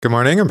Good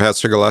morning. I'm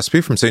Pastor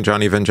Gillespie from St.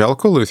 John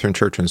Evangelical Lutheran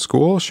Church and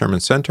School, Sherman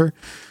Center,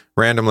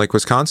 Random Lake,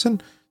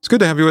 Wisconsin. It's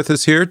good to have you with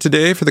us here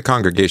today for the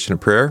Congregation of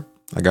Prayer,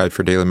 a guide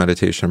for daily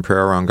meditation and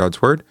prayer around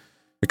God's Word.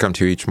 We come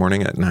to you each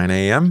morning at 9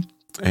 a.m.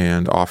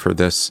 and offer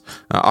this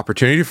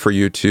opportunity for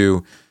you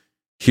to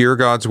hear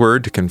God's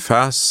Word, to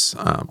confess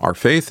our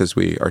faith as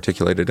we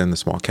articulated in the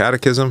Small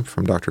Catechism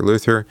from Dr.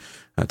 Luther,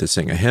 to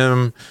sing a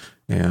hymn,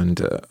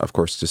 and of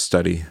course to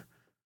study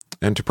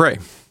and to pray.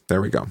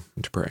 There we go,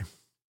 and to pray.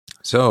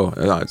 So,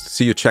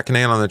 see you checking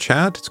in on the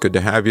chat. It's good to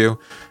have you.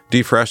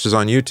 D Fresh is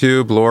on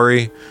YouTube.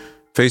 Lori,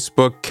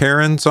 Facebook.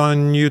 Karen's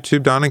on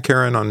YouTube. Don and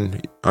Karen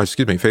on,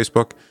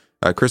 Facebook.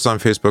 Chris on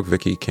Facebook.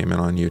 Vicky came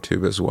in on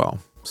YouTube as well.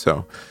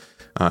 So,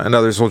 and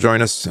others will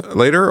join us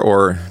later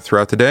or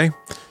throughout the day.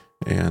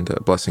 And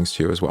blessings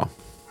to you as well.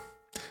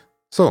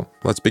 So,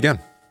 let's begin.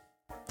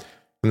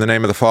 In the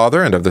name of the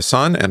Father, and of the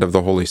Son, and of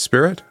the Holy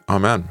Spirit.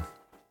 Amen.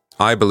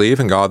 I believe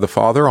in God the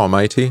Father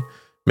Almighty,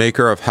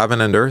 Maker of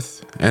heaven and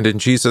earth, and in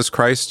Jesus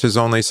Christ, his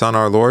only Son,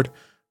 our Lord,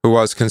 who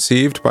was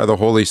conceived by the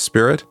Holy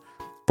Spirit,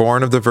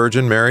 born of the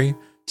Virgin Mary,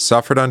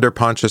 suffered under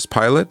Pontius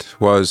Pilate,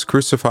 was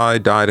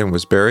crucified, died, and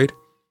was buried.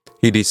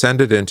 He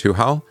descended into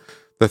hell.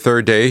 The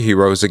third day he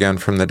rose again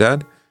from the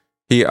dead.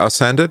 He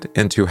ascended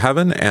into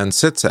heaven and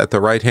sits at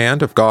the right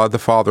hand of God the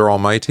Father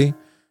Almighty.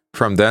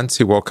 From thence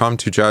he will come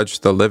to judge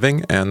the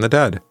living and the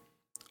dead.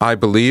 I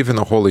believe in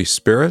the Holy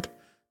Spirit,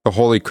 the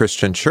holy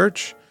Christian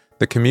Church,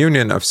 the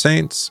communion of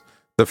saints,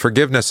 the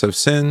forgiveness of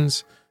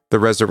sins, the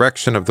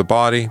resurrection of the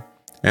body,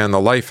 and the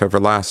life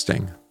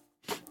everlasting.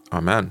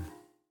 Amen.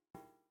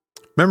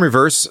 Memory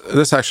verse,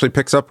 this actually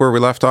picks up where we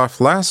left off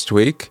last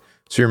week.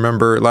 So you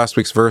remember last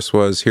week's verse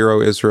was, Hear,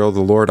 O Israel,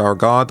 the Lord our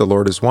God, the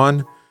Lord is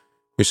one.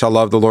 You shall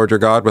love the Lord your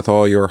God with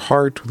all your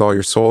heart, with all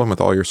your soul, and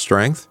with all your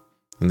strength.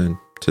 And then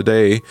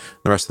today,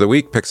 the rest of the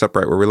week picks up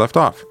right where we left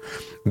off.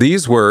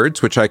 These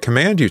words which I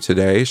command you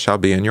today shall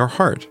be in your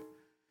heart.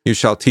 You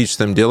shall teach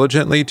them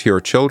diligently to your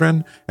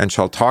children, and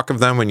shall talk of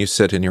them when you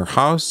sit in your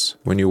house,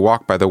 when you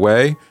walk by the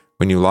way,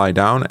 when you lie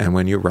down, and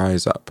when you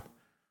rise up.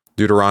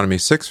 Deuteronomy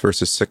 6,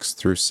 verses 6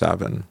 through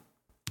 7.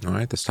 All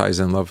right, this ties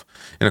in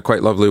a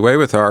quite lovely way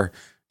with our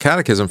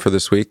catechism for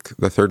this week,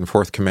 the third and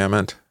fourth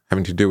commandment,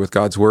 having to do with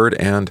God's word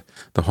and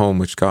the home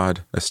which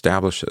God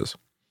establishes.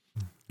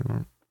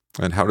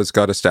 And how does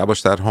God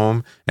establish that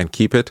home and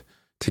keep it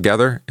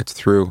together? It's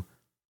through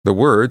the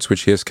words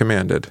which he has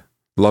commanded.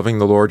 Loving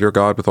the Lord your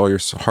God with all your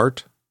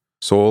heart,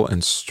 soul,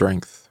 and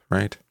strength,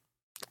 right?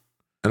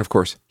 And of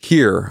course,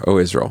 hear, O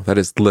Israel, that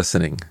is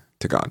listening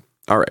to God.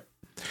 All right.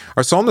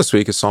 Our psalm this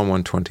week is Psalm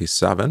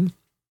 127.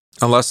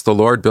 Unless the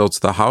Lord builds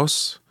the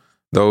house,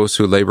 those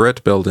who labor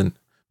it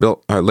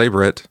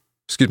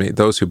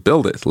those who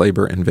build it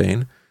labor in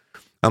vain.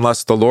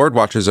 Unless the Lord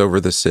watches over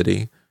the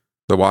city,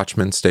 the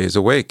watchman stays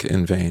awake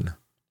in vain.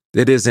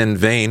 It is in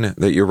vain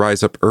that you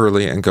rise up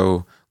early and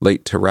go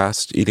late to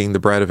rest, eating the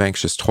bread of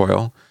anxious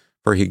toil,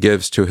 for he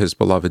gives to his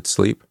beloved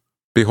sleep.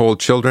 Behold,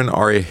 children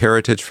are a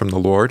heritage from the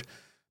Lord,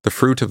 the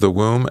fruit of the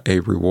womb a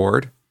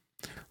reward.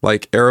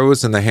 Like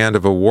arrows in the hand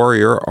of a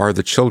warrior are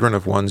the children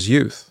of one's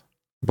youth.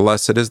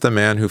 Blessed is the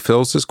man who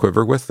fills his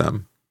quiver with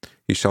them.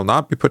 He shall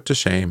not be put to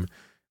shame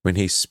when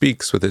he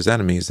speaks with his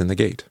enemies in the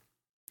gate.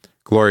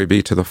 Glory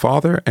be to the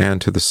Father,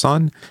 and to the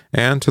Son,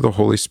 and to the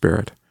Holy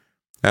Spirit,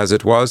 as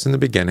it was in the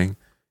beginning,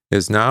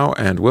 is now,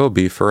 and will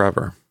be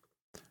forever.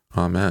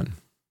 Amen.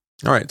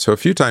 All right, so a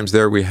few times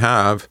there we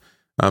have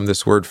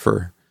this word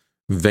for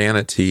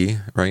vanity,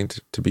 right?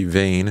 To be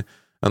vain.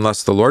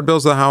 Unless the Lord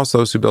builds the house,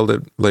 those who build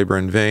it labor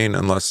in vain.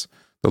 Unless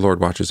the Lord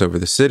watches over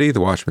the city,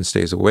 the watchman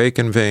stays awake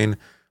in vain.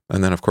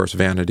 And then, of course,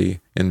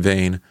 vanity in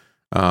vain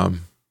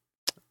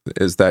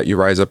is that you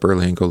rise up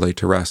early and go late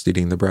to rest,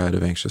 eating the bread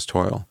of anxious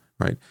toil,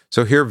 right?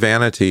 So here,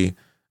 vanity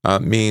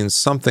means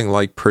something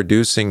like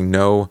producing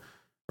no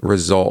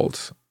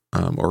result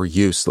or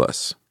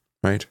useless,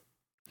 right?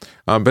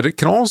 But it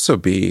can also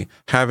be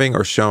having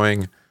or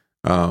showing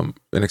an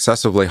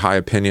excessively high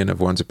opinion of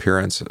one's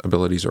appearance,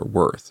 abilities, or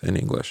worth in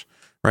English,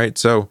 right?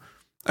 So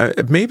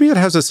maybe it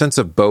has a sense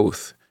of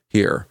both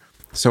here.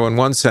 So in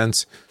one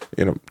sense,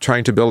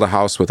 trying to build a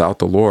house without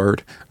the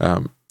Lord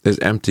is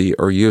empty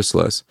or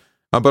useless.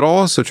 But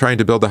also trying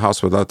to build a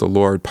house without the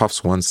Lord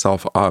puffs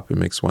oneself up. It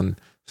makes one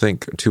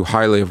think too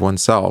highly of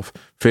oneself,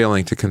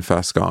 failing to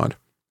confess God,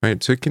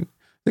 right? So I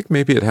think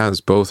maybe it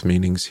has both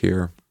meanings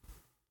here.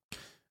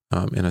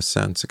 In a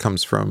sense, it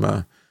comes from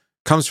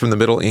the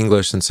Middle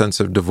English in sense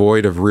of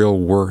devoid of real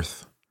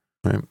worth.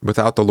 Right?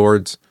 Without the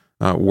Lord's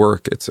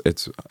work,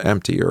 it's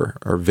empty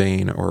or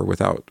vain or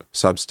without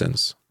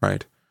substance.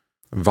 Right?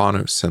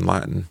 Vanus in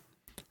Latin,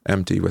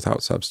 empty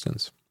without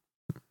substance.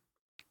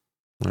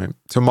 Right.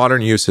 So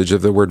modern usage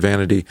of the word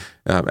vanity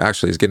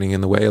actually is getting in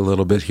the way a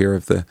little bit here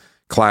of the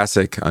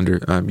classic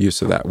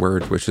use of that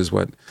word, which is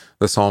what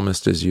the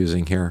psalmist is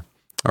using here,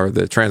 or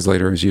the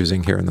translator is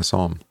using here in the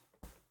psalm.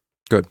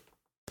 Good.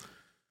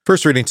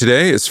 First reading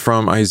today is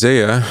from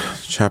Isaiah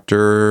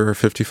chapter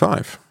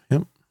 55.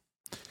 Yep.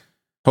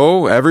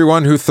 Ho,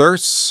 everyone who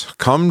thirsts,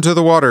 come to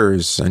the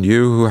waters, and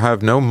you who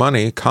have no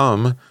money,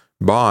 come,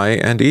 Buy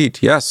and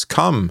eat. Yes,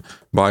 come,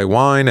 buy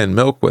wine and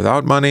milk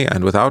without money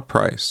and without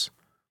price.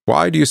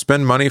 Why do you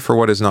spend money for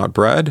what is not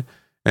bread,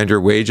 and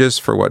your wages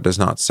for what does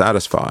not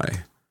satisfy?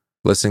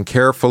 Listen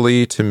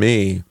carefully to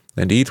me,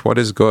 and eat what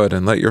is good,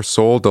 and let your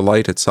soul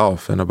delight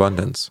itself in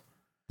abundance.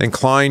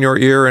 Incline your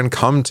ear and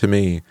come to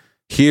me.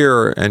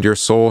 Hear, and your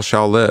soul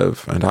shall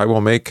live, and I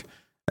will make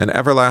an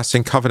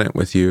everlasting covenant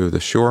with you, the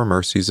sure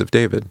mercies of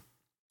David.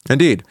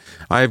 Indeed,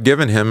 I have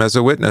given him as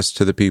a witness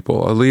to the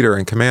people, a leader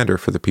and commander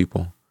for the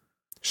people.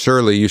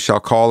 Surely you shall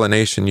call a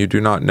nation you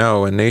do not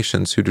know, and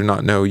nations who do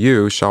not know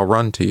you shall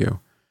run to you,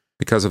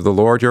 because of the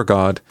Lord your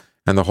God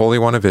and the Holy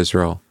One of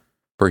Israel,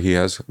 for he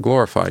has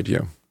glorified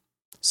you.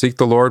 Seek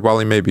the Lord while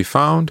he may be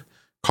found,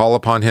 call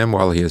upon him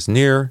while he is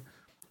near.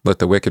 Let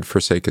the wicked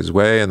forsake his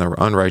way, and the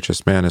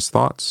unrighteous man his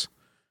thoughts.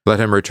 Let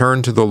him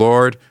return to the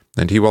Lord,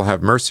 and he will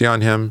have mercy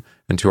on him,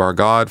 and to our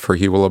God, for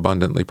he will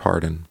abundantly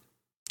pardon.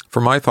 For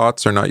my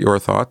thoughts are not your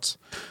thoughts,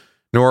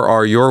 nor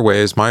are your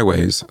ways my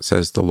ways,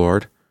 says the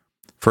Lord.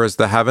 For as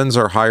the heavens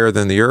are higher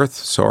than the earth,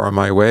 so are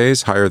my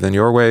ways higher than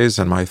your ways,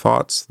 and my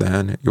thoughts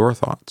than your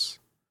thoughts.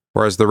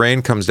 For as the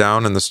rain comes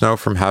down and the snow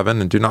from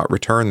heaven, and do not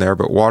return there,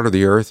 but water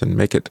the earth, and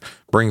make it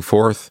bring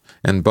forth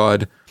and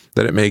bud,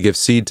 that it may give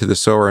seed to the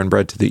sower and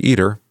bread to the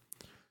eater,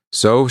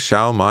 so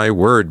shall my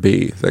word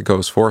be that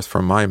goes forth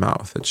from my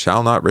mouth. It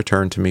shall not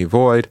return to me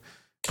void,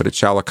 but it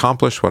shall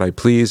accomplish what I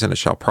please, and it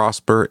shall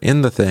prosper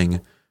in the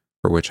thing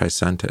for which I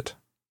sent it.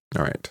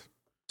 All right.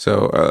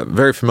 So,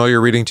 very familiar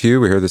reading to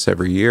you. We hear this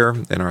every year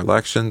in our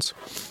lections,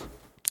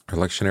 our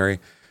lectionary.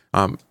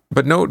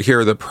 But note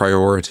here the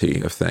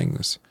priority of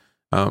things.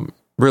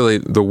 Really,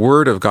 the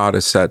word of God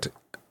is set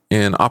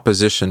in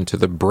opposition to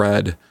the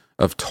bread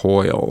of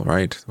toil,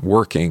 right?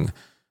 Working.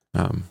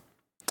 And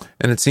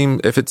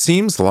if it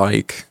seems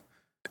like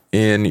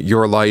in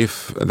your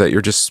life that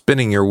you're just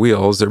spinning your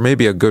wheels, there may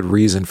be a good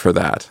reason for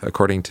that,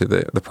 according to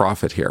the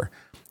prophet here.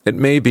 It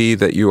may be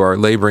that you are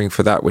laboring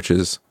for that which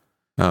is,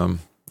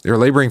 you're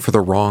laboring for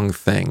the wrong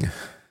thing,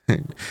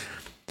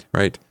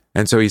 right?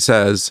 And so he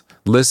says,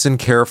 listen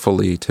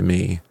carefully to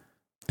me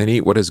and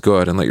eat what is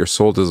good, and let your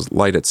soul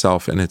delight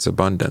itself in its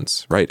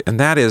abundance, right? And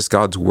that is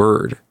God's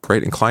word,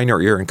 right? Incline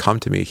your ear and come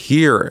to me,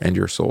 hear, and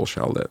your soul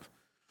shall live.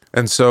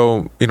 And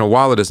so,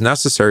 while it is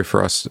necessary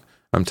for us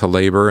to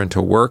labor and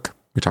to work,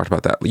 we talked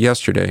about that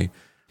yesterday,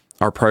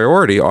 our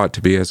priority ought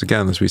to be, as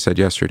we said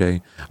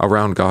yesterday,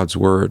 around God's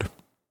word,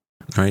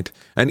 right?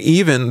 And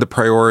even the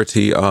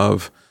priority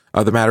of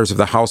the matters of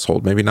the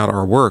household, maybe not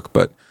our work,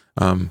 but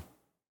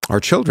our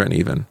children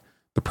even.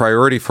 The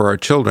priority for our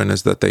children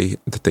is that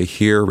they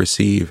hear,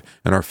 receive,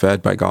 and are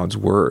fed by God's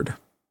word.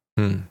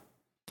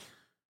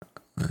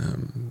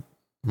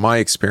 My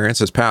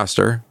experience as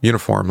pastor,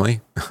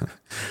 uniformly,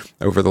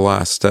 over the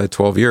last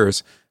 12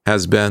 years,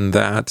 has been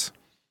that,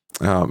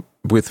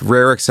 with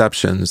rare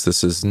exceptions,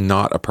 this is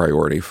not a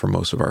priority for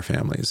most of our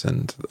families.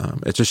 And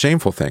it's a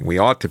shameful thing. We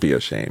ought to be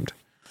ashamed.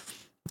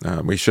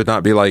 We should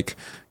not be like,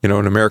 an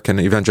American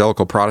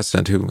evangelical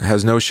Protestant who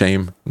has no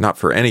shame, not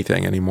for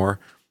anything anymore.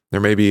 There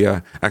may be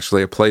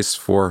actually a place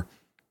for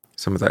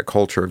some of that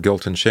culture of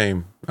guilt and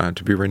shame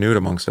to be renewed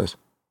amongst us,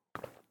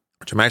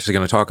 which I'm actually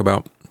going to talk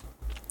about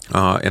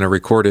in a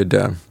recorded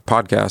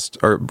podcast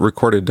or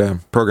recorded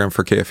program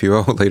for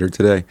KFUO later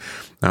today.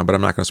 But I'm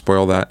not going to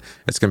spoil that.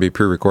 It's going to be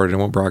pre-recorded and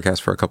won't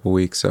broadcast for a couple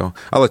weeks. So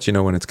I'll let you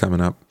know when it's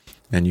coming up,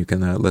 and you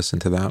can listen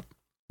to that.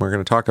 We're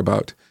going to talk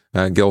about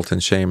guilt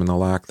and shame and the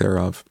lack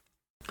thereof.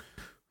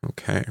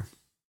 Okay.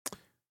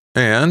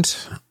 And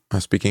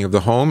speaking of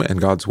the home and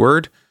God's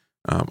word,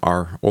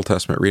 our Old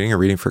Testament reading,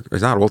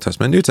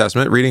 New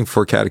Testament reading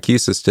for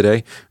catechesis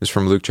today is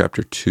from Luke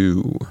chapter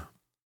 2.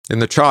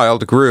 And the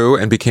child grew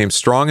and became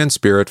strong in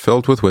spirit,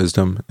 filled with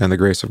wisdom, and the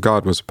grace of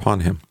God was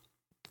upon him.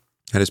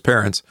 And his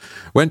parents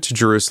went to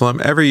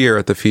Jerusalem every year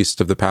at the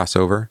feast of the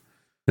Passover.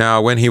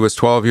 Now, when he was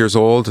 12 years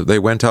old, they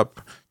went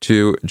up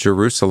to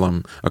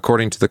Jerusalem,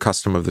 according to the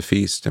custom of the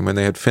feast. And when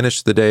they had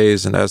finished the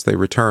days, and as they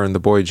returned, the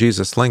boy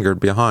Jesus lingered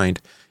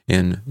behind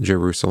in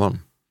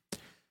Jerusalem.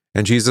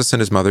 And Jesus and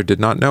his mother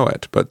did not know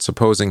it, but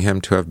supposing him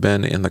to have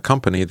been in the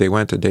company, they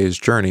went a day's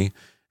journey,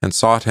 and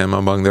sought him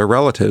among their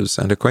relatives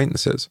and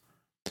acquaintances.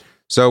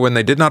 So when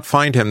they did not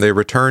find him, they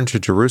returned to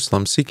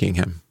Jerusalem seeking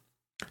him.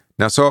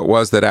 Now so it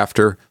was that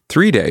after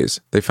 3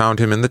 days, they found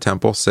him in the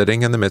temple,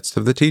 sitting in the midst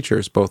of the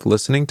teachers, both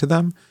listening to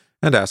them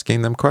and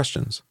asking them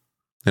questions.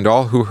 And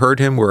all who heard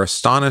him were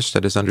astonished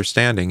at his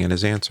understanding and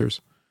his answers.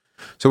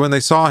 So when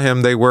they saw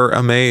him, they were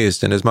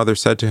amazed, and his mother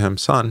said to him,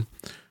 Son,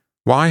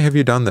 why have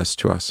you done this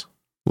to us?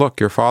 Look,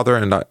 your father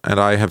and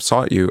I have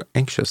sought you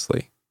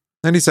anxiously.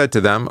 And he said to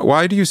them,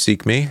 Why do you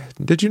seek me?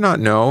 Did you not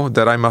know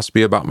that I must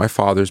be about my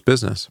father's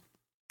business?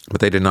 But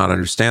they did not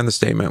understand the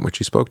statement which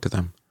he spoke to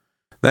them.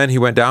 Then he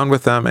went down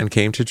with them and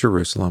came to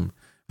Jerusalem,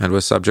 and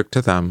was subject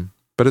to them.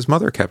 But his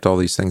mother kept all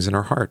these things in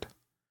her heart.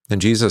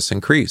 And Jesus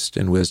increased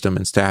in wisdom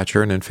and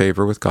stature and in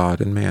favor with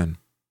God and man.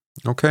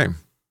 Okay.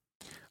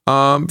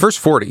 Verse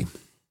 40.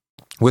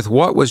 With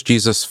what was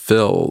Jesus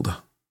filled?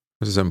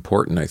 This is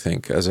important, I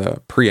think, as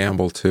a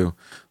preamble to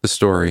the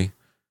story.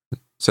 It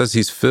says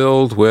he's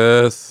filled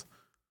with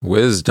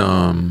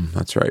Wisdom.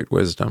 That's right,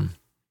 wisdom.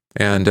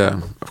 And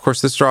of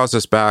course, this draws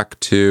us back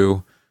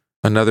to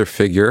another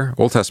figure,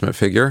 Old Testament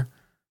figure,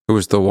 who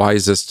was the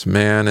wisest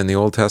man in the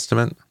Old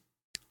Testament.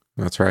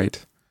 That's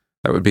right.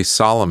 That would be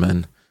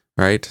Solomon,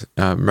 right?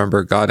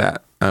 Remember, God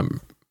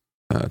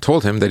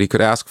told him that he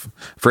could ask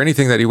for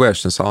anything that he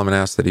wished, and Solomon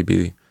asked that he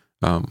be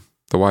the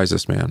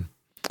wisest man,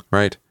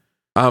 right?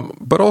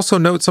 But also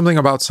note something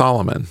about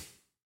Solomon.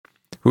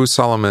 Who's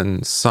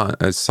Solomon's son?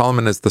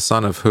 Solomon is the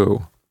son of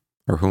who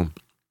or whom?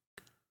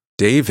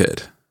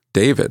 David.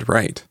 David,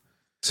 right.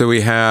 So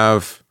we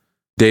have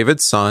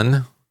David's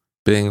son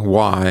being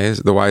wise,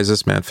 the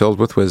wisest man, filled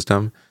with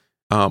wisdom.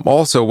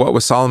 Also, what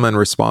was Solomon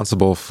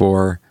responsible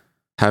for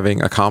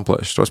having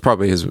accomplished? Was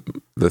probably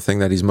the thing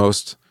that he's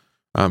most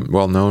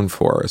well known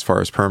for as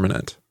far as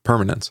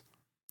permanence.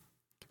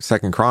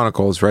 Second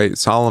Chronicles, right?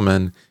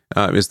 Solomon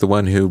is the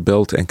one who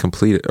built and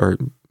completed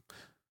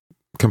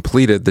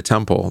the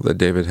temple that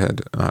David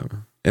had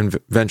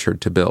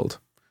ventured to build,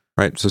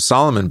 right? So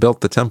Solomon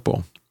built the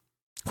temple.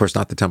 Of course,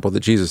 not the temple that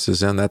Jesus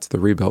is in. That's the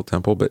rebuilt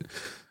temple, but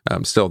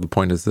still the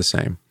point is the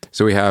same.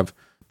 So we have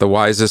the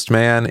wisest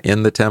man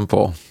in the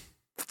temple.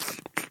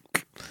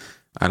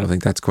 I don't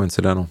think that's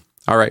coincidental.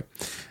 All right.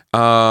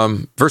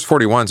 Verse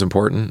 41 is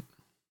important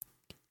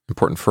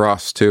for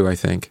us too, I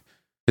think.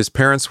 His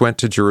parents went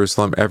to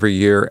Jerusalem every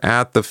year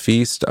at the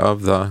feast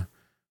of the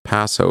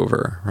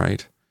Passover,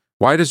 right?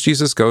 Why does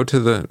Jesus go to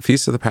the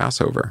feast of the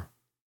Passover?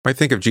 I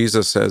think of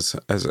Jesus as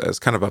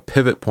kind of a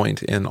pivot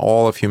point in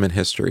all of human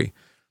history.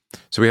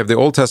 So we have the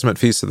Old Testament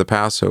feast of the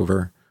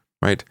Passover,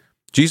 right?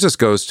 Jesus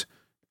goes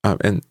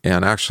and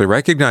actually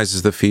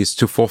recognizes the feast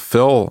to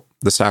fulfill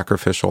the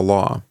sacrificial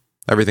law,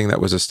 everything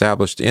that was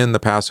established in the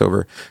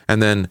Passover.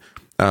 And then,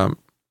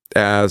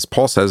 as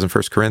Paul says in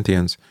 1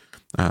 Corinthians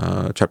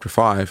chapter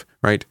 5,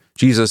 right?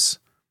 Jesus,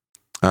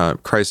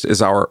 Christ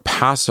is our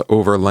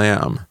Passover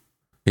lamb.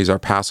 He's our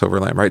Passover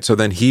lamb, right? So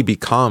then he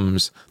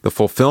becomes the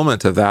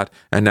fulfillment of that.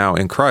 And now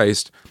in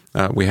Christ,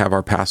 we have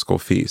our Paschal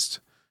feast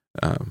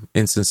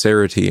in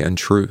sincerity and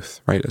truth,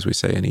 right? As we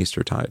say in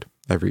Eastertide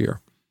every year.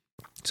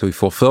 So he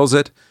fulfills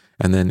it,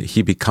 and then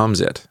he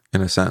becomes it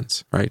in a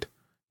sense, right?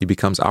 He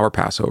becomes our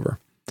Passover.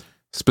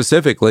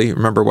 Specifically,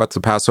 remember what the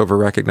Passover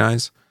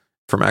recognized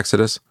from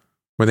Exodus?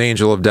 When the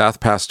angel of death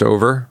passed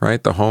over,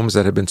 right? The homes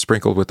that had been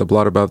sprinkled with the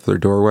blood above their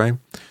doorway.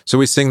 So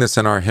we sing this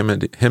in our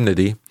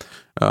hymnody.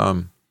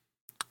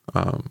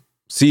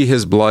 See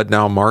his blood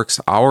now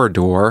marks our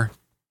door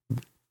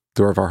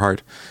of our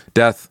heart.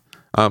 Death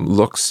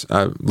looks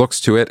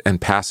to it and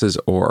passes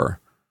o'er.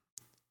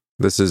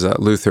 This is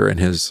Luther in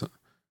his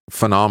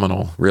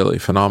phenomenal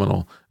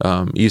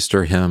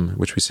Easter hymn,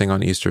 which we sing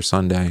on Easter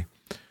Sunday.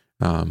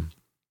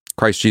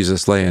 Christ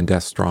Jesus lay in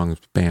death's strong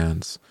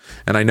bands.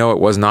 And I know it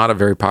was not a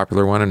very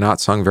popular one and not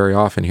sung very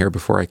often here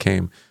before I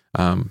came.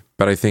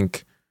 But I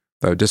think,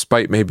 though,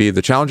 despite maybe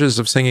the challenges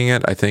of singing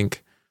it, I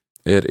think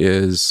it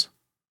is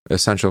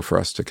essential for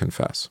us to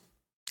confess.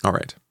 All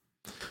right.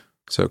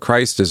 So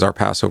Christ is our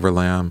Passover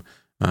lamb,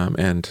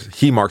 and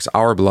he marks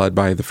our blood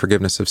by the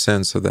forgiveness of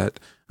sins so that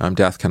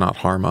death cannot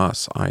harm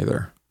us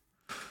either.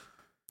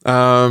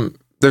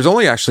 There's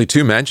only actually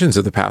 2 mentions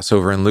of the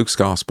Passover in Luke's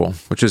gospel,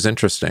 which is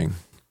interesting.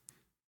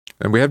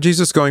 And we have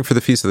Jesus going for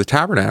the Feast of the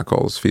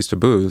Tabernacles, Feast of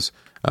Booths,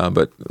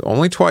 but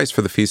only twice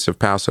for the Feast of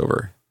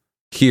Passover.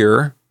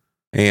 Here,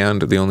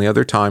 and the only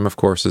other time, of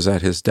course, is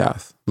at his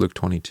death, Luke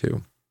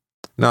 22.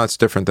 Now, it's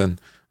different than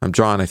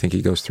John. I think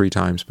he goes 3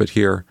 times, but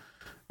here,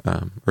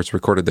 or it's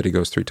recorded that he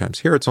goes 3 times.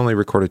 Here, it's only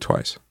recorded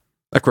twice.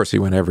 Of course, he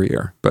went every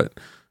year, but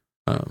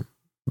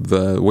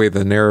the way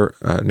the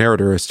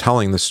narrator is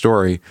telling the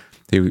story,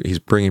 he's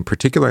bringing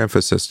particular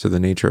emphasis to the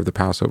nature of the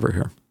Passover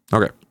here.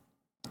 Okay.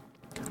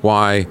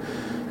 Why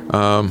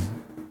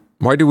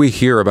do we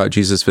hear about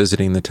Jesus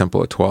visiting the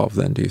temple at 12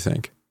 then, do you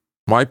think?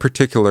 Why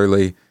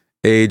particularly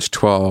age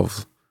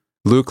 12?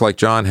 Luke, like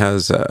John,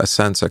 has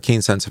a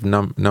keen sense of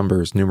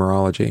numbers,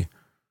 numerology.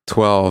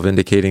 12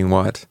 indicating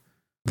what?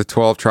 The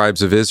 12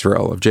 tribes of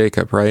Israel, of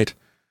Jacob, right?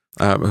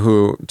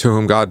 To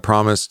whom God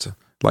promised,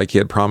 like he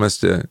had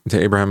promised to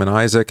Abraham and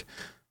Isaac,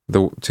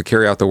 to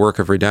carry out the work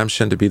of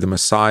redemption, to be the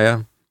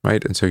Messiah,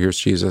 right? And so here's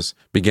Jesus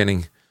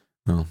beginning,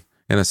 in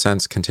a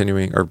sense,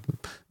 beginning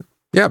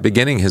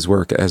his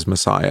work as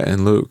Messiah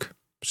in Luke,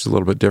 which is a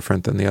little bit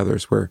different than the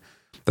others, where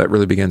that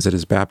really begins at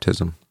his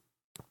baptism.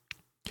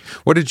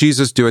 What did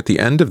Jesus do at the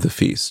end of the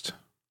feast?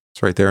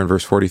 It's right there in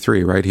verse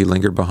 43, right? He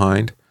lingered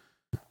behind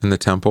in the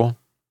temple.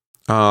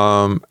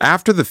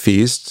 After the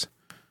feast,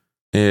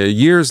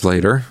 years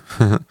later,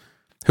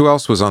 who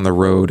else was on the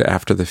road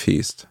after the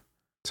feast?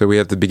 So we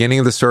have the beginning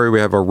of the story, we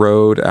have a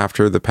road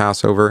after the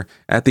Passover.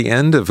 At the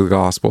end of the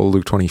gospel,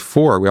 Luke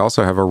 24, we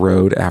also have a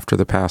road after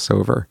the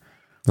Passover.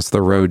 That's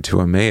the road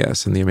to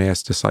Emmaus and the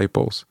Emmaus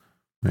disciples,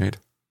 right?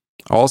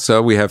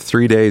 Also, we have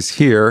 3 days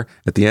here.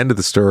 At the end of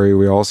the story,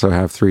 we also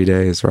have 3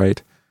 days,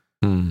 right?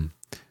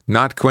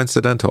 Not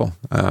coincidental.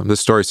 This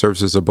story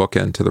serves as a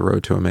bookend to the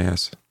road to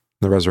Emmaus,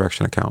 the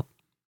resurrection account.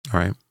 All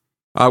right.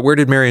 Where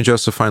did Mary and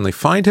Joseph finally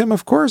find him?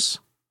 Of course,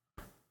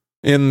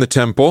 in the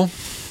temple.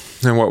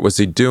 And what was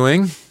he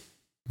doing?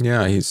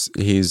 Yeah, he's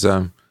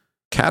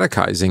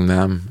catechizing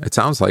them, it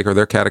sounds like, or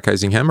they're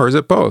catechizing him, or is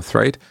it both,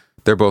 right?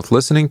 They're both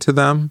listening to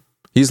them.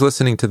 He's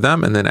listening to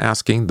them and then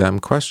asking them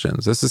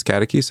questions. This is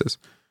catechesis.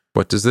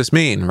 What does this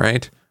mean,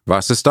 right?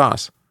 Was ist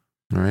das?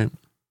 All right.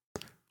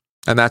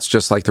 And that's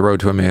just like the road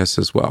to Emmaus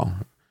as well.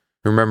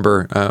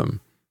 Remember,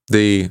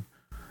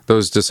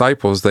 those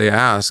disciples, they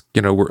ask,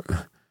 were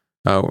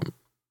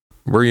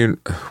you,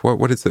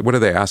 what do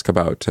they ask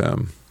about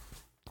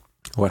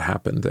what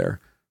happened there?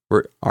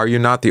 Are you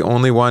not the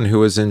only one who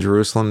was in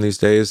Jerusalem these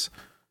days,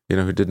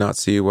 who did not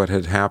see what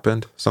had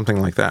happened?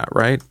 Something like that,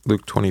 right?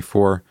 Luke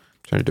 24, I'm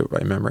trying to do it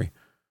by memory.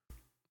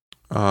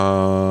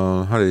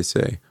 How do they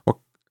say?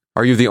 Well,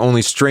 are you the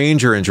only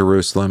stranger in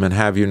Jerusalem, and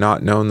have you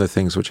not known the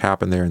things which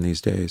happened there in these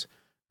days?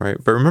 Right?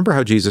 But remember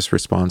how Jesus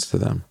responds to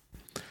them.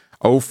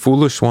 O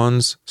foolish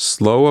ones,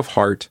 slow of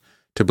heart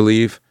to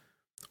believe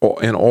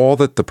in all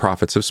that the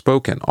prophets have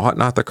spoken. Ought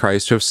not the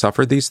Christ to have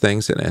suffered these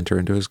things and enter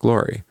into his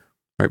glory?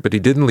 Right? But he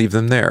didn't leave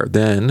them there.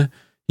 Then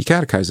he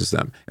catechizes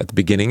them. At the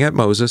beginning, at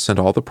Moses and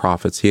all the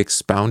prophets, he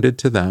expounded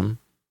to them,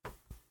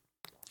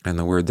 and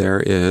the word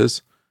there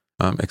is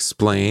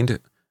explained,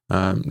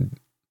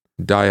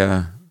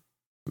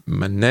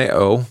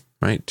 diameneo,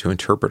 right, to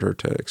interpret or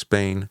to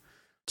explain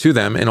to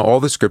them in all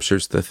the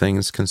scriptures the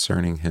things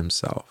concerning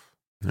himself.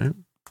 Right?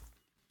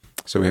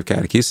 So we have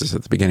catechesis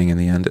at the beginning and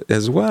the end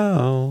as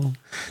well.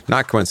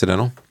 Not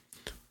coincidental.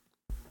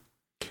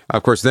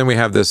 Of course, then we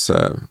have this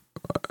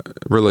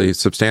really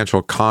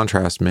substantial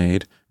contrast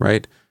made,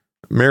 right?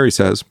 Mary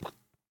says,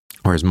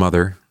 or his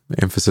mother,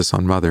 emphasis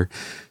on mother,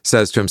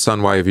 says to him,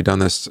 Son, why have you done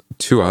this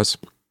to us?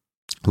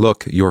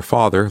 Look, your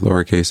father,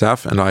 lowercase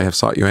f, and I have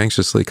sought you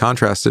anxiously.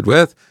 Contrasted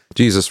with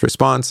Jesus'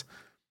 response,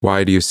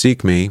 why do you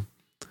seek me?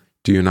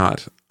 Do you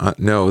not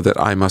know that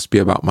I must be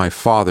about my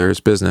Father's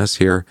business?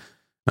 Here,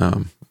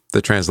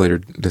 the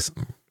translator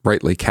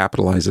rightly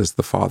capitalizes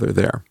the Father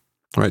there.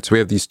 All right, so we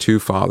have these two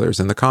fathers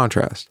in the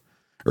contrast.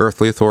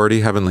 Earthly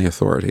authority, heavenly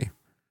authority.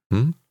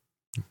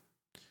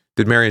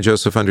 Did Mary and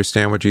Joseph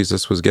understand what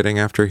Jesus was getting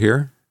after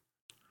here?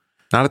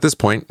 Not at this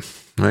point,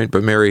 right?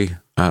 But Mary,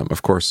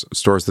 of course,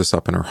 stores this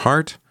up in her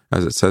heart,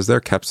 as it says there,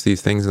 keeps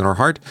these things in her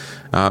heart.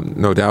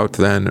 No doubt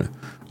then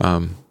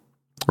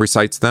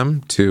recites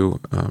them to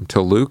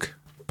Luke,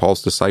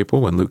 Paul's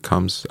disciple, when Luke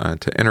comes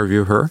to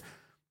interview her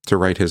to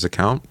write his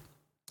account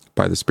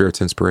by the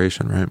Spirit's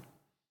inspiration, right?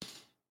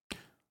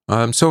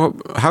 So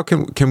how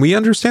can we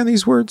understand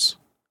these words?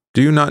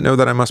 Do you not know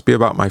that I must be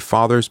about my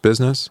Father's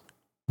business?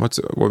 What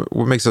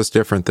makes us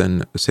different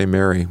than, say,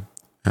 Mary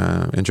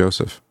and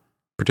Joseph,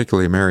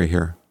 particularly Mary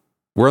here?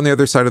 We're on the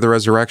other side of the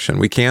resurrection.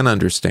 We can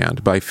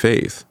understand by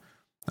faith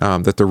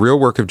that the real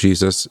work of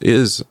Jesus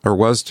is or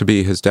was to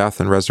be his death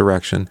and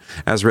resurrection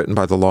as written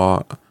by the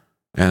law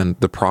and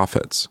the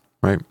prophets,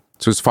 right?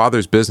 So his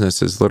Father's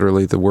business is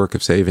literally the work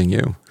of saving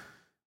you.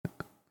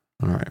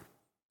 All right.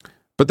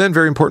 But then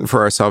very important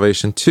for our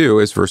salvation too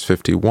is verse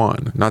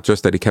 51. Not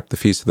just that he kept the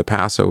feast of the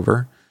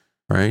Passover,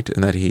 right?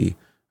 And that he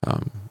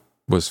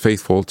was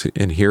faithful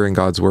in hearing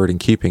God's word and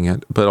keeping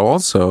it, but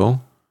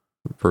also,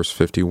 verse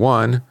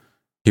 51,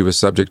 he was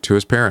subject to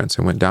his parents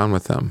and went down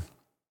with them,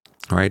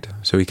 right?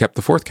 So he kept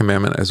the fourth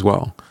commandment as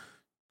well.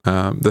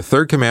 The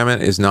third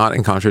commandment is not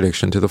in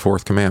contradiction to the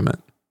fourth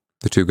commandment.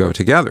 The two go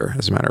together,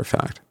 as a matter of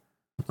fact.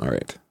 All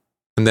right.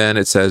 And then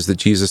it says that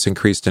Jesus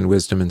increased in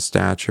wisdom and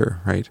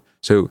stature, right?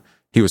 So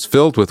he was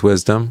filled with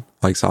wisdom,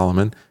 like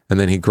Solomon, and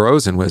then he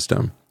grows in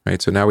wisdom,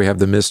 right? So now we have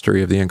the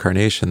mystery of the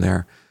incarnation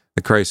there.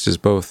 The Christ is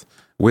both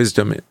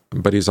wisdom,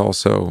 but he's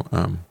also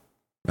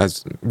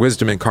as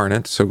wisdom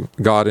incarnate, so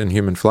God in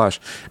human flesh.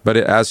 But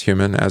as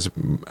human, as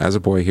a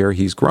boy here,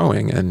 he's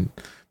growing and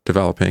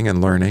developing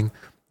and learning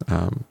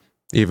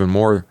even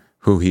more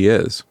who he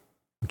is,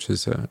 which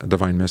is a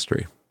divine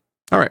mystery.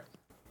 All right.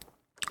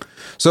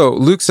 So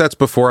Luke sets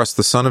before us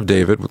the Son of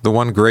David, the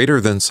one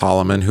greater than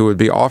Solomon, who would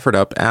be offered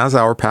up as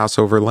our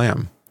Passover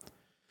lamb.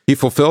 He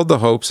fulfilled the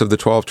hopes of the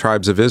 12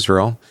 tribes of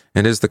Israel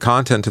and is the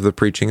content of the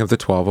preaching of the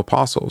 12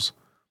 apostles.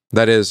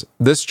 That is,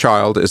 this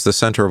child is the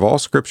center of all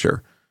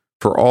Scripture,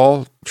 for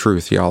all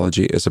true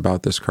theology is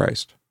about this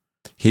Christ.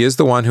 He is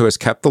the one who has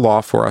kept the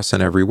law for us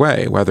in every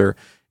way, whether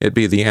it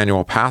be the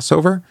annual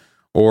Passover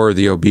or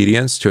the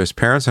obedience to his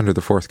parents under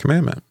the fourth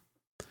commandment.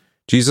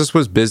 Jesus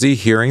was busy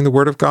hearing the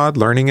word of God,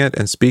 learning it,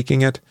 and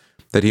speaking it,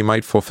 that he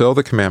might fulfill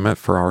the commandment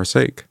for our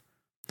sake.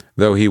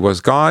 Though he was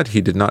God,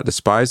 he did not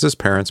despise his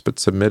parents, but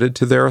submitted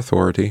to their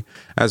authority,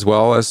 as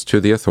well as to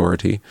the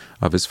authority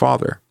of his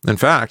Father. In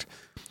fact,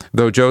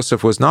 though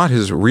Joseph was not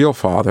his real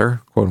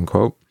father, quote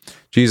unquote,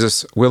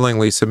 Jesus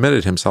willingly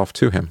submitted himself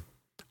to him.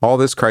 All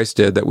this Christ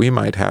did that we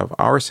might have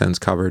our sins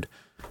covered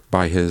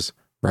by his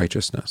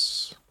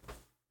righteousness.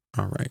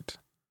 All right.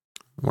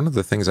 One of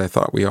the things I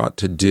thought we ought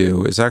to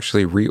do is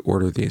actually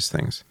reorder these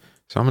things.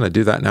 So I'm going to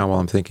do that now while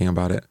I'm thinking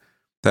about it.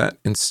 That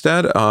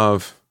instead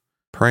of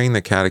praying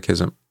the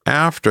catechism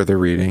after the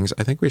readings,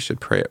 I think we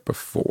should pray it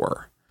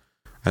before.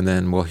 And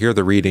then we'll hear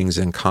the readings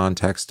in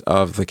context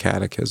of the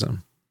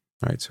catechism.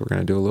 All right, so we're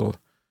going to do a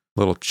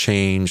little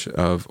change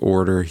of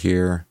order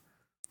here.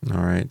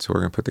 All right, so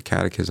we're going to put the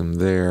catechism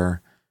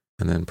there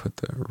and then put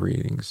the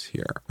readings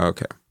here.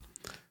 Okay,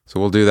 so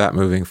we'll do that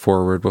moving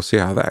forward. We'll see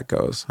how that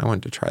goes. I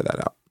wanted to try that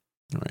out.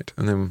 All right,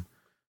 and then we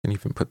can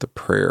even put the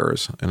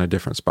prayers in a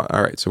different spot.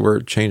 All right, so we're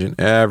changing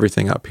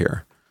everything up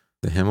here.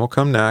 The hymn will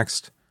come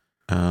next.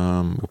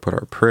 We'll put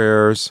our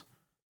prayers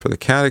for the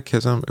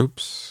catechism.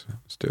 Oops,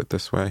 let's do it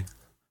this way.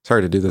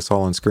 Sorry to do this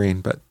all on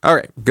screen, but all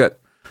right, good.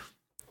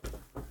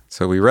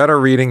 So we read our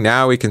reading.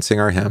 Now we can sing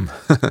our hymn.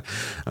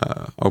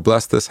 Oh,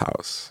 bless this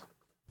house.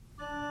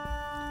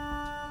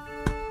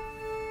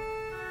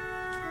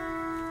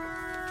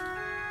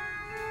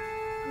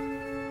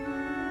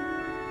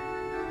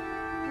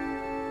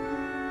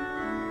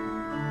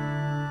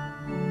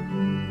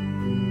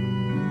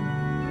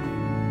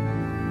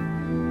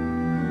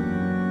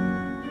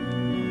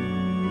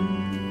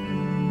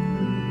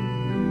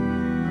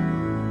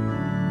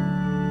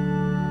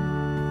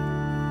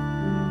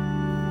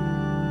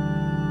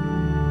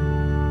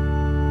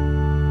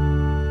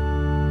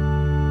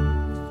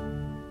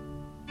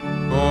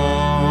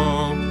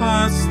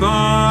 The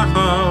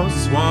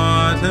house,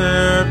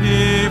 whate'er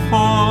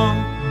befall,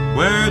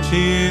 where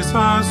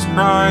Jesus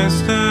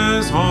Christ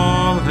is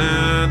all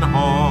in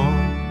all.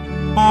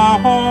 A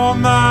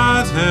home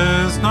that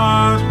is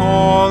not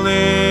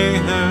wholly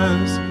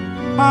His,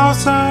 how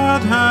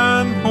sad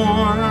and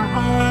poor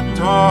and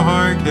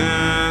dark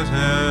it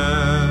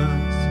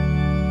is.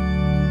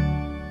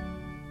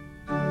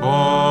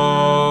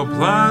 Oh,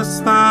 bless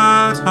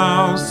that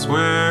house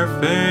where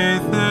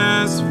faith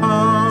is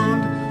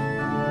found,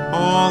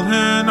 all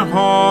in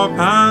hope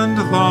and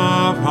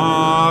love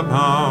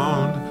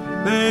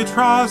abound. They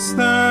trust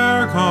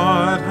their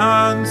God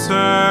and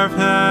serve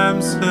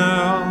Him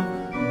still,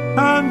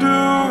 and do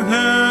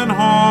in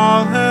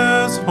all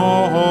His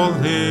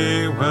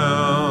holy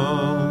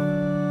will.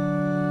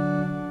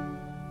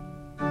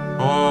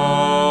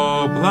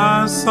 Oh,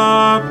 bless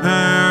the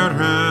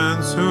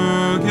parents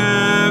who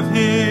give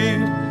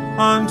heed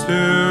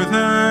unto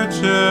their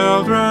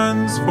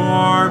children's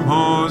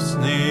foremost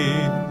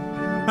need,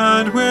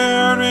 and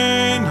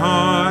weary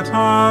not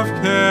of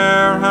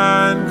care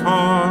and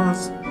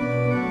cause,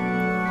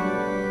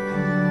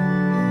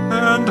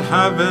 and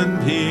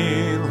heaven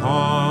be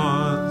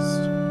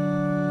lost.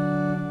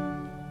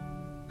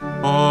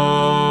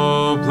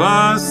 Oh,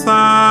 bless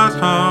that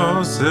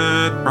house,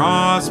 it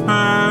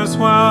prospers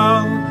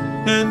well,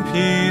 in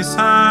peace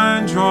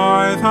and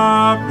joy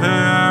the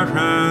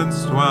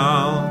parents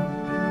dwell,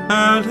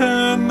 and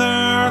in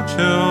their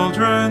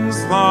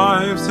children's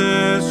lives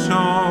is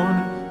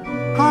shown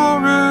how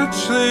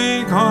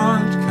richly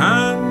God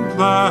can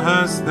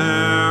bless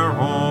their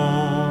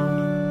own.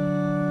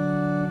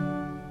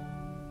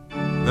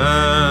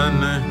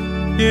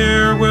 Then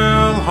here will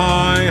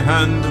I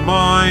and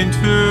mine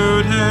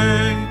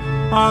today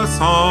a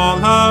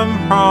solemn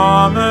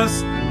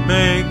promise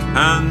make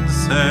and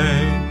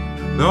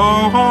say,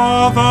 though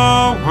all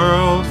the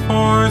world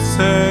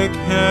forsake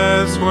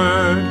His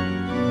word,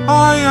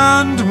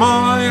 I and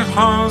my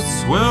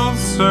house will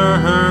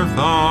serve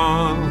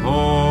the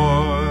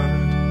Lord.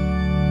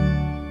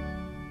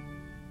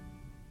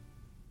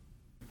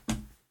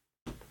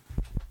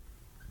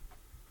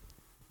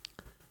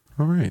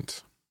 All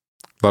right,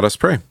 let us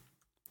pray.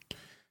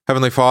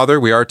 Heavenly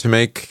Father, we are to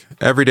make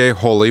every day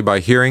holy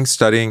by hearing,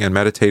 studying, and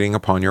meditating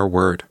upon your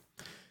word.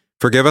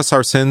 Forgive us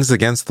our sins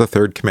against the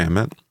third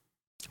commandment.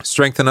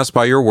 Strengthen us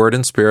by your word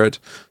and spirit,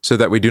 so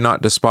that we do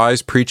not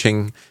despise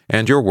preaching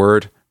and your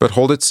word, but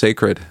hold it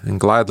sacred and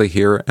gladly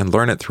hear and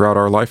learn it throughout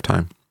our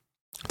lifetime.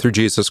 Through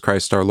Jesus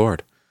Christ our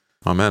Lord.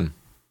 Amen.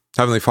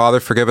 Heavenly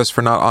Father, forgive us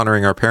for not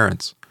honoring our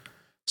parents.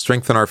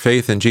 Strengthen our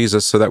faith in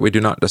Jesus so that we do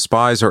not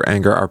despise or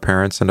anger our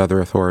parents and other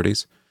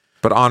authorities,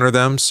 but honor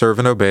them, serve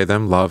and obey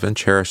them, love and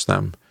cherish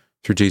them.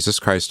 Through Jesus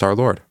Christ our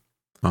Lord.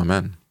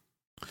 Amen.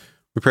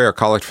 We pray our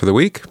collect for the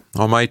week.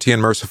 Almighty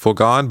and merciful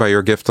God, by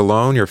your gift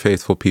alone, your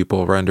faithful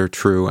people render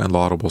true and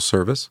laudable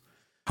service.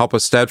 Help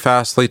us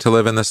steadfastly to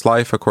live in this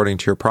life according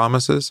to your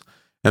promises,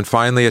 and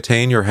finally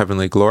attain your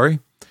heavenly glory.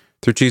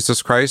 Through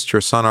Jesus Christ,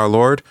 your Son, our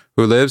Lord,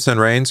 who lives and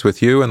reigns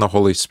with you and the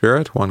Holy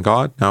Spirit, one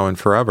God, now and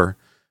forever.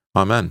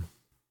 Amen.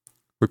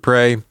 We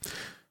pray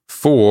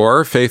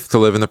for faith to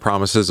live in the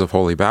promises of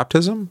holy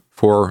baptism,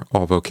 for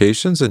all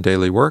vocations and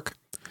daily work,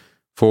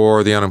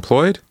 for the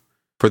unemployed,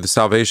 for the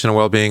salvation and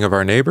well-being of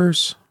our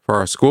neighbors, for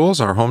our schools,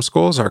 our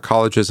homeschools, our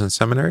colleges and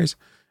seminaries,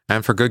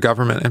 and for good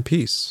government and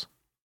peace.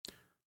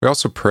 We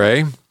also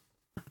pray,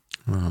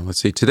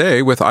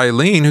 today with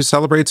Eileen, who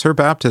celebrates her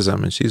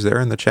baptism, and she's there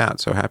in the chat,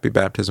 so happy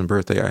baptism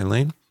birthday,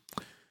 Eileen.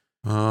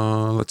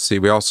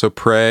 We also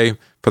pray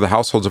for the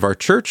households of our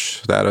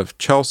church, that of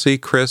Chelsea,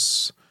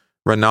 Chris,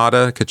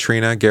 Renata,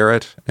 Katrina,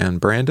 Garrett, and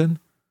Brandon.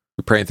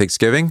 We pray in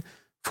thanksgiving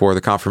for the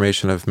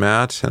confirmation of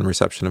Matt and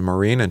reception of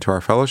Maureen into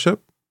our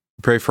fellowship.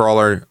 We pray for all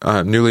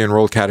our newly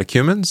enrolled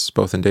catechumens,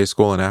 both in day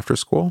school and after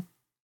school.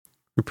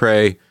 We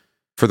pray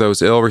for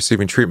those ill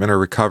receiving treatment or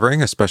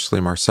recovering,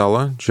 especially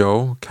Marcella,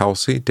 Joe,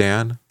 Kelsey,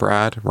 Dan,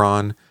 Brad,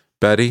 Ron,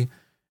 Betty,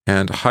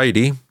 and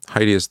Heidi.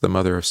 Heidi is the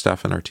mother of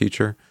Stefan, our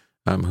teacher,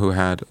 who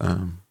had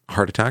a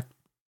heart attack.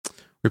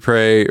 We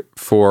pray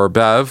for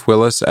Bev,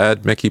 Willis,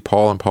 Ed, Mickey,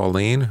 Paul, and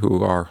Pauline,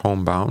 who are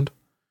homebound.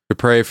 We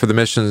pray for the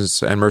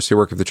missions and mercy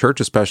work of the church,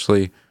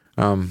 especially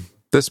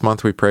this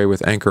month we pray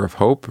with Anchor of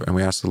Hope, and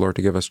we ask the Lord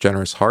to give us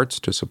generous hearts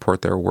to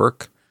support their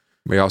work.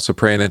 We also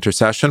pray in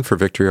intercession for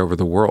victory over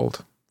the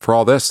world. For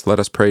all this, let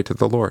us pray to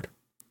the Lord.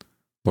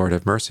 Lord,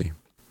 have mercy.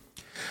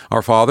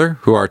 Our Father,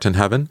 who art in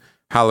heaven,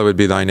 hallowed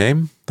be thy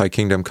name. Thy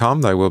kingdom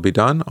come, thy will be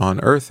done,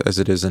 on earth as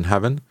it is in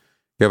heaven.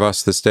 Give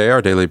us this day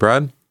our daily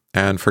bread,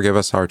 and forgive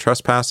us our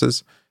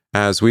trespasses,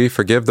 as we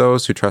forgive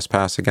those who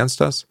trespass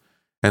against us.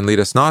 And lead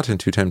us not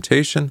into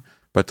temptation,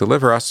 but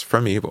deliver us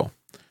from evil.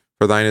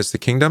 For thine is the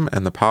kingdom,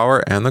 and the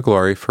power, and the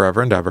glory,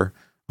 forever and ever.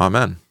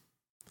 Amen.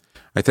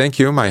 I thank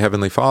you, my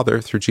heavenly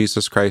Father, through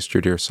Jesus Christ,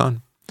 your dear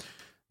Son,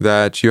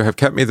 that you have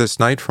kept me this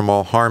night from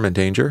all harm and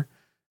danger,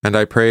 and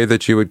I pray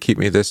that you would keep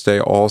me this day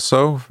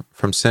also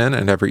from sin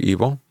and every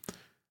evil,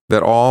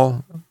 that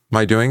all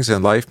my doings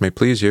in life may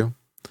please you.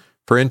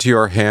 For into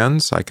your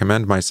hands I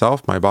commend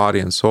myself, my body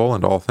and soul,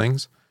 and all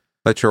things.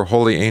 Let your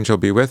holy angel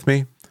be with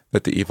me,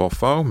 that the evil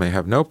foe may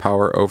have no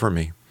power over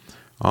me.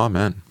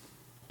 Amen.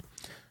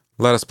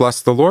 Let us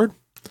bless the Lord.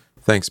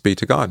 Thanks be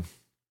to God.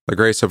 The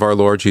grace of our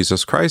Lord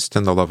Jesus Christ,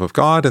 and the love of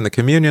God, and the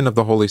communion of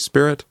the Holy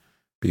Spirit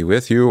be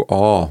with you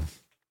all.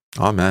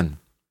 Amen.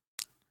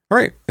 All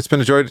right, it's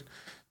been a joy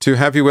to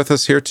have you with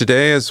us here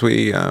today as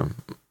we,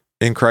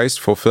 in Christ,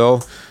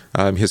 fulfill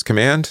his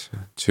command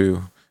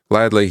to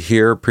gladly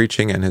hear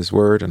preaching and his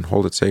word and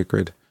hold it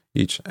sacred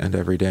each and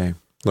every day,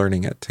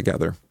 learning it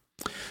together.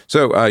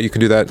 So you can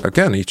do that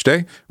again each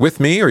day with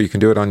me, or you can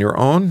do it on your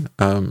own.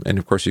 And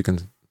of course, you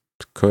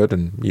could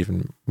and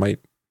even might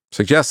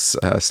suggest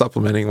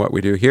supplementing what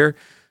we do here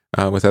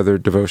with other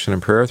devotion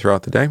and prayer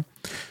throughout the day.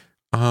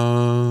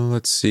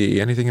 Let's see,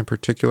 anything in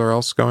particular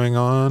else going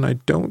on? I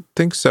don't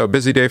think so.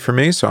 Busy day for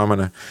me, so I'm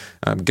going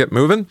to get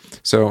moving.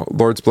 So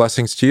Lord's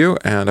blessings to you,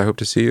 and I hope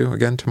to see you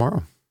again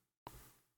tomorrow.